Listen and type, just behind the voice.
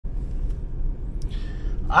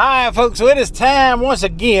Alright folks, so it is time once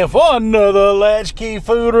again for another Latchkey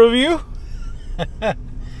food review.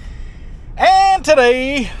 And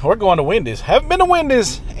today we're going to Wendy's. Haven't been to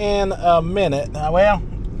Wendy's in a minute. Well,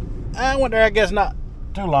 I went there I guess not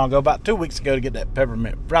too long ago, about 2 weeks ago, to get that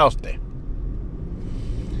peppermint frosty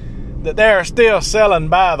that they're still selling,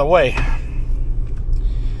 by the way.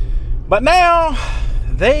 But now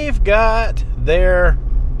they've got their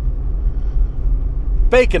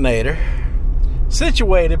Baconator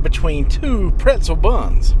situated between two pretzel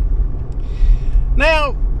buns.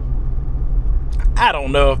 Now, I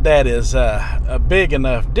don't know if that is a big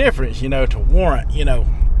enough difference, to warrant,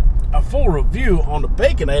 a full review on the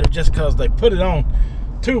Baconator just because they put it on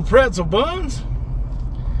two pretzel buns.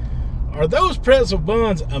 Are those pretzel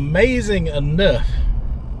buns amazing enough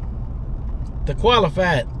to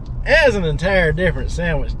qualify it as an entire different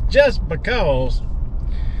sandwich just because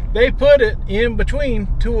they put it in between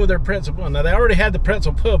two of their pretzel buns? Now, they already had the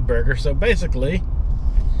pretzel pub burger, so basically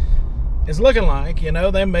it's looking like,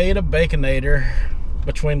 they made a Baconator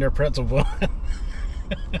between their pretzel bun.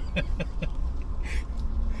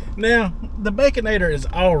 Now, the Baconator is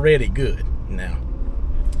already good. Now,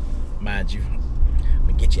 mind you, let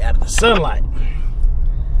me get you out of the sunlight.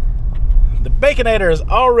 The Baconator is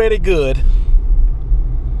already good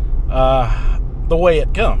the way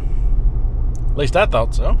it come. At least I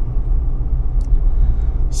thought so.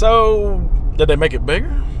 So, did they make it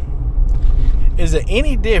bigger? Is it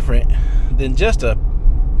any different than just a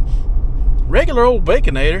regular old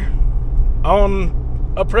Baconator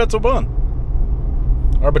on a pretzel bun?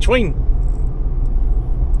 Or between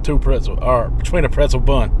two pretzel, or between a pretzel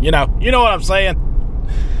bun. You know what I'm saying?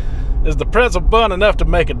 Is the pretzel bun enough to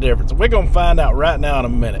make a difference? We're going to find out right now in a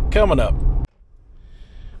minute. Coming up.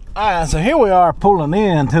 Alright, so here we are pulling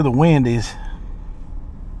in to the Wendy's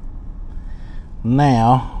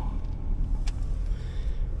now,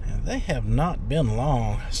 and they have not been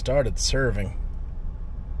long started serving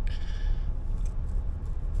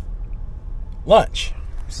lunch,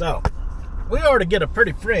 so we ought to get a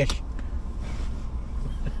pretty fresh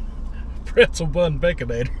pretzel bun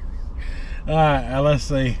Baconator. Alright, let's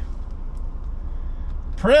see.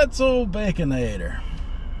 Pretzel Baconator.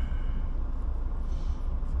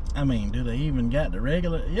 I mean, do they even got the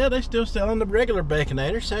regular? Yeah, they still selling the regular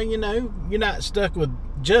Baconator, so you're not stuck with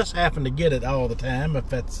just having to get it all the time if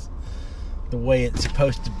that's the way it's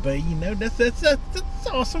supposed to be. That's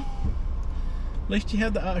awesome. At least you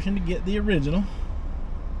have the option to get the original.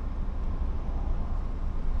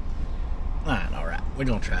 All right, we're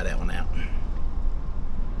gonna try that one out.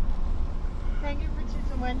 Thank you for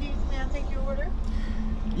choosing Wendy's. May I take your order?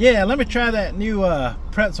 Yeah, let me try that new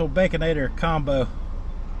pretzel Baconator combo.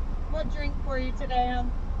 What drink for you today?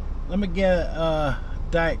 Let me get a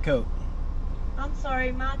Diet Coke. I'm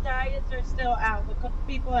sorry, my diets are still out. The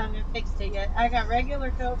people haven't fixed it yet. I got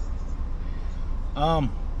regular Coke.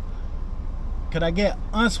 Could I get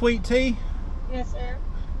unsweet tea? Yes, sir.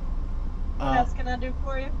 What else can I do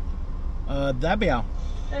for you? That'd be all.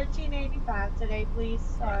 $13.85 today, please.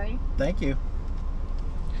 Sorry. Thank you.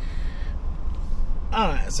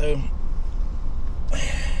 Alright, so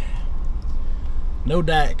no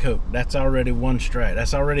Diet Coke. That's already one strike.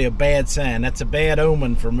 That's already a bad sign. That's a bad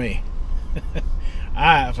omen for me.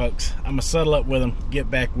 Alright, folks. I'm going to settle up with them.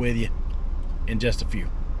 Get back with you in just a few.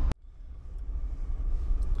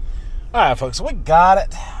 Alright, folks. So we got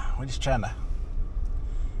it. We're just trying to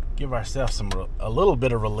give ourselves a little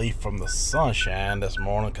bit of relief from the sunshine this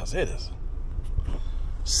morning, because it is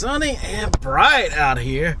sunny and bright out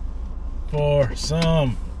here for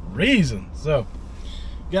some reason. So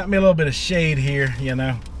got me a little bit of shade here,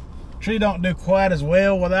 Tree don't do quite as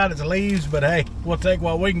well without its leaves, but hey, we'll take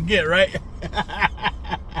what we can get, right?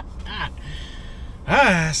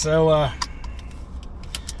 Alright, so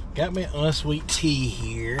got me unsweet tea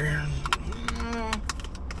here.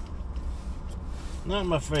 Not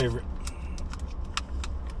my favorite,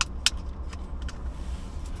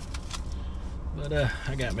 but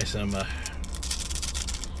I got me some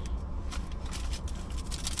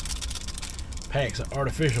packs of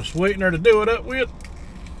artificial sweetener to do it up with.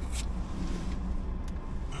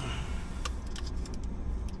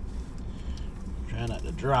 Try not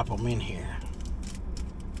to drop them in here.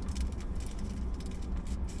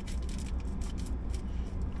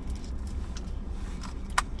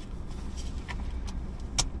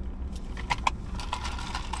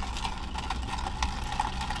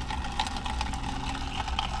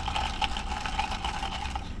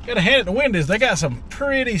 Gotta hand it to Wendy's. They got some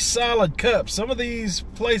pretty solid cups. Some of these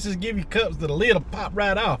places give you cups that the lid will pop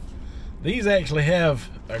right off. These actually have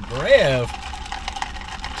a grab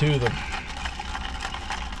to them.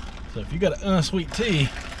 So if you got an unsweet tea,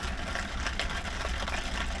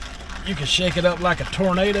 you can shake it up like a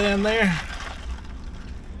tornado in there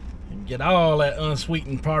and get all that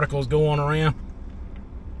unsweetened particles going around.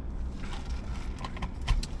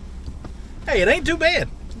 Hey, it ain't too bad.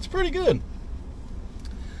 It's pretty good.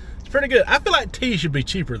 It's pretty good. I feel like tea should be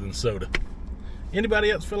cheaper than soda.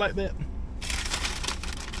 Anybody else feel like that?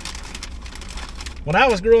 When I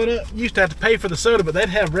was growing up, you used to have to pay for the soda, but they'd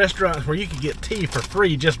have restaurants where you could get tea for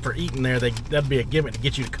free just for eating there. That'd be a gimmick to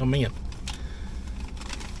get you to come in.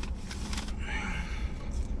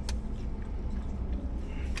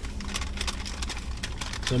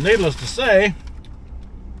 So needless to say,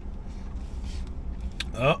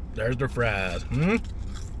 oh, there's their fries.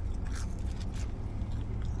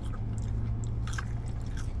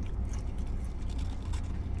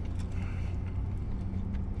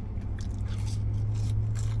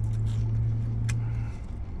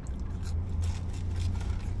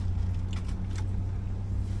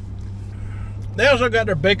 They also got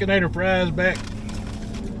their Baconator fries back.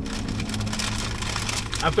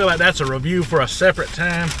 I feel like that's a review for a separate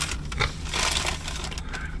time.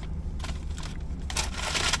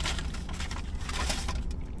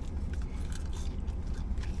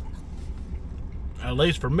 At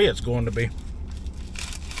least for me, it's going to be.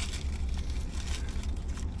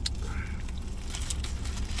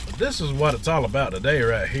 But this is what it's all about today,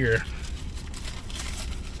 right here.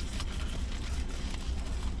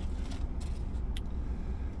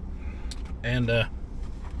 And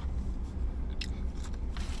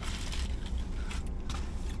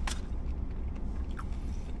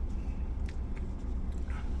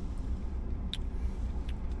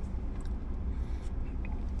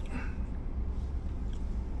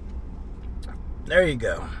there you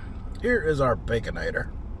go. Here is our Baconator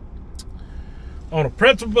on a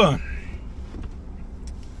pretzel bun.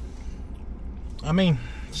 I mean,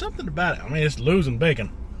 something about it. I mean, it's losing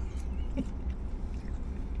bacon.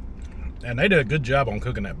 And they did a good job on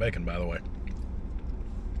cooking that bacon, by the way.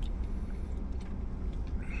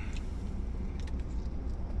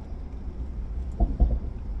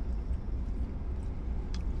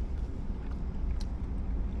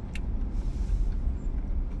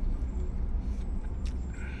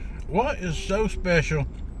 What is so special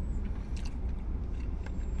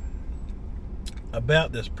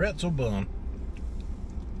about this pretzel bun?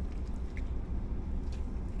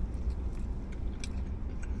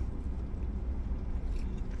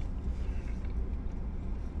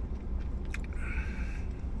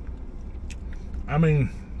 I mean,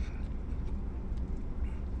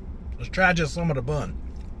 let's try just some of the bun.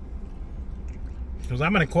 Because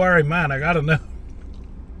I'm an inquiring mind, I gotta know.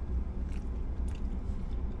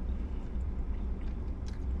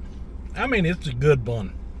 I mean, it's a good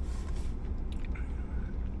bun.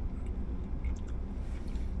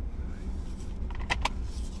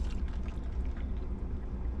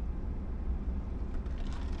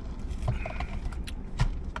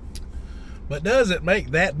 But does it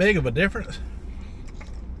make that big of a difference?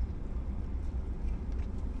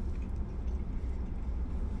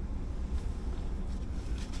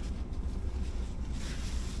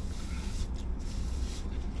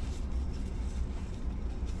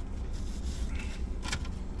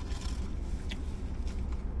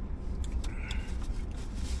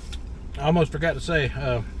 I almost forgot to say,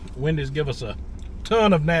 Wendy's give us a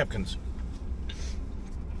ton of napkins.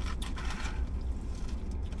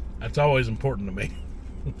 That's always important to me.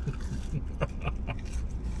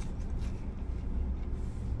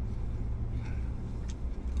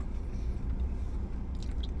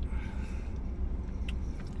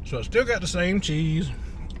 So it's still got the same cheese,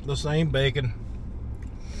 the same bacon,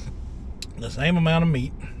 the same amount of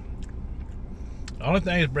meat. The only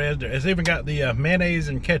thing is bread. It's even got the mayonnaise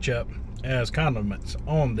and ketchup as condiments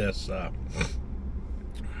on this,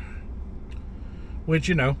 which,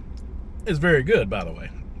 you know, is very good, by the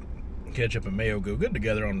way. Ketchup and mayo go good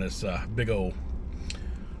together on this big old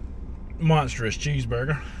monstrous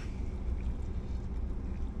cheeseburger.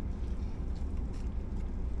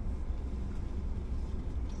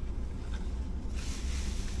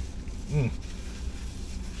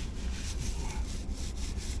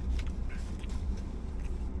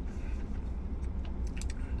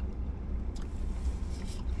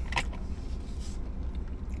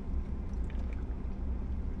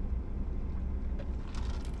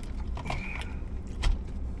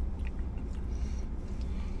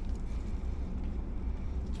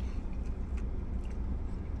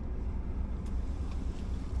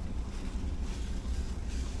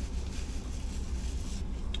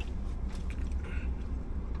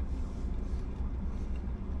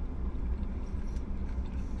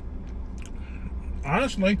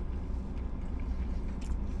 Honestly,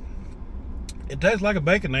 It tastes like a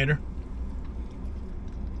Baconator.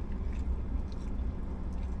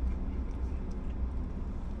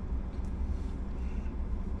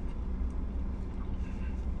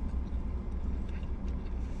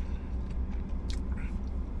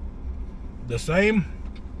 The same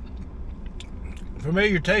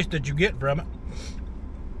familiar taste that you get from it.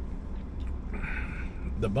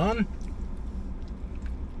 The bun,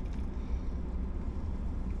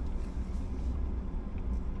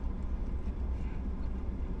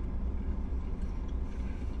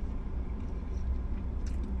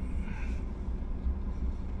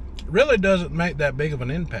 really doesn't make that big of an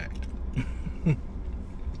impact.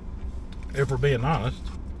 If we're being honest.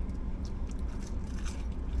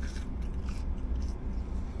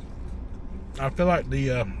 I feel like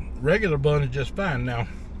the regular bun is just fine. Now,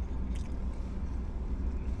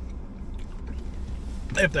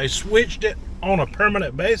 if they switched it on a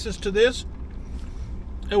permanent basis to this,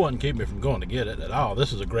 it wouldn't keep me from going to get it at all.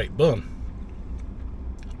 This is a great bun.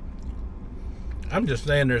 I'm just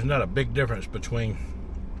saying there's not a big difference between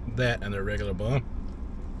that and the regular bun.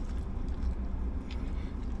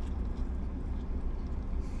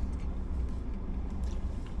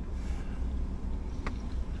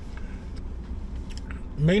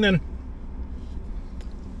 Meaning,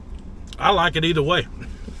 I like it either way,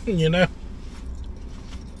 you know?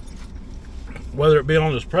 Whether it be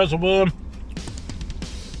on this pretzel bun,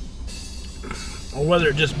 or whether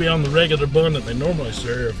it just be on the regular bun that they normally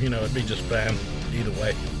serve, you know, it'd be just fine either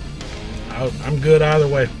way. I'm good either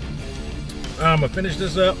way. I'm going to finish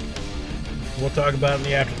this up. We'll talk about it in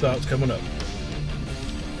the afterthoughts coming up.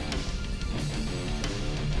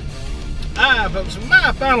 Alright, folks,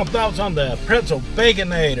 my final thoughts on the Pretzel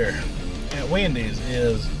Baconator at Wendy's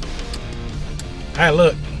is, hey,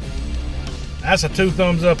 look, that's a 2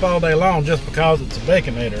 thumbs up all day long just because it's a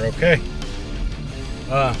Baconator, okay?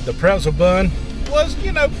 The pretzel bun was,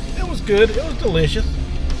 you know, it was good. It was delicious.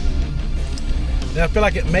 Now, I feel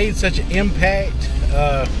like it made such an impact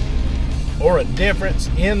or a difference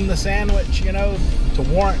in the sandwich, you know, to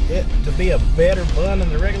warrant it to be a better bun than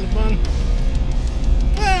the regular bun.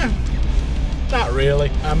 Not really.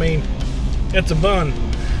 I mean, it's a bun.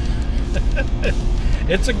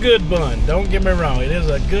 It's a good bun. Don't get me wrong. It is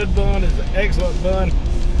a good bun. It's an excellent bun.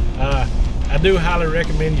 I do highly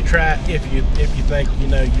recommend you try it if you think, you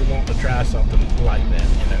know, you want to try something like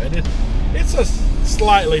that. You know, it's a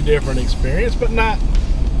slightly different experience, but not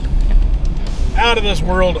out of this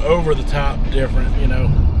world, over the top different. You know,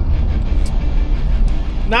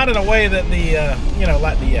 not in a way that the you know,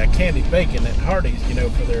 like the candied bacon at Hardee's, you know,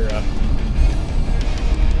 for their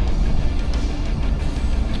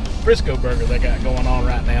Frisco burger they got going on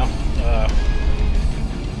right now.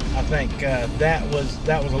 I think that was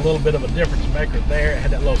a little bit of a difference maker there. It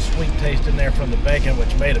had that little sweet taste in there from the bacon,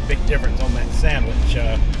 which made a big difference on that sandwich.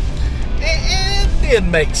 It did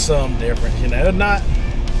make some difference, you know. Not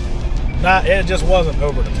it just wasn't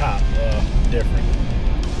over the top different.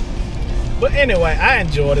 But anyway, I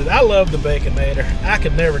enjoyed it. I love the Baconator. I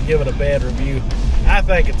could never give it a bad review. I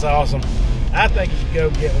think it's awesome. I think you should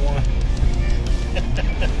go get one.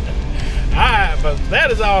 Alright, but that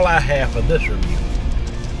is all I have for this review.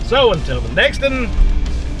 So until the next one, you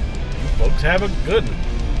folks have a good one.